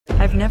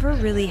I've never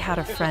really had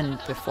a friend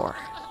before.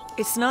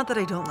 It's not that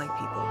I don't like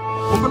people.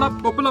 Open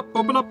up, open up,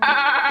 open up.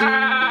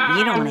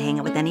 You don't want to hang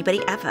out with anybody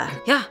ever.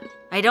 Yeah,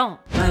 I don't.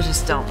 I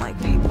just don't like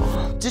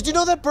people. Did you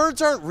know that birds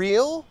aren't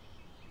real?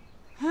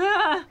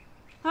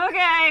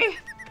 Okay.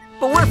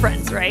 But we're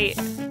friends, right?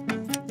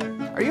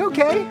 Are you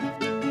okay?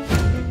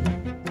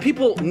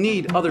 People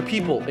need other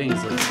people,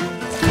 Ainsley.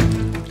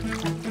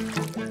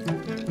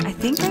 I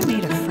think I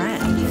made a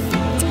friend.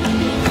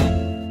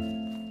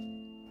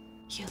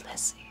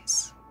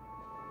 Ulysses.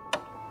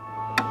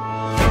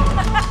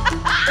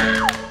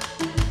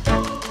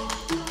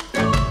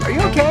 Are you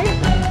okay?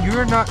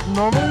 You're not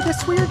normally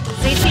this weird?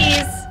 Say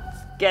cheese.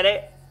 Get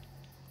it?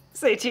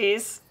 Say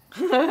cheese.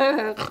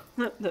 I'm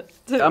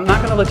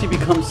not gonna let you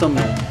become some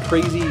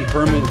crazy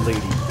hermit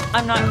lady.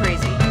 I'm not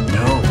crazy.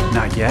 No,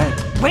 not yet.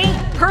 Wait,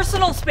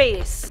 personal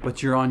space.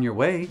 But you're on your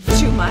way.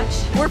 Too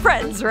much. We're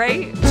friends,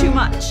 right? Too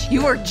much.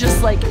 You are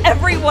just like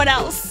everyone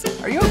else.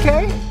 Are you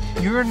okay?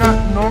 You're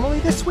not normally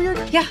this weird?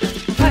 Yeah,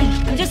 fine.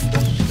 I'm just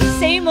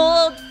same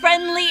old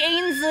friendly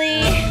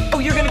Ainsley. Oh,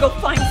 you're gonna go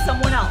find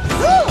someone else.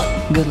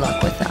 Good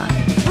luck with that.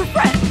 We're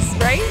friends,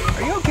 right?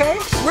 Are you okay?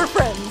 We're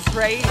friends,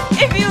 right?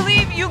 If you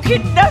leave, you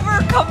can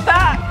never come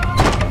back.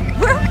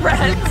 We're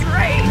friends,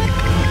 right?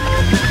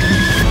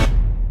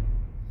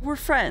 We're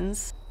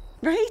friends,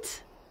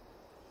 right?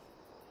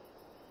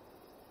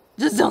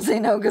 Just don't say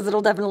no, because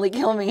it'll definitely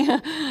kill me.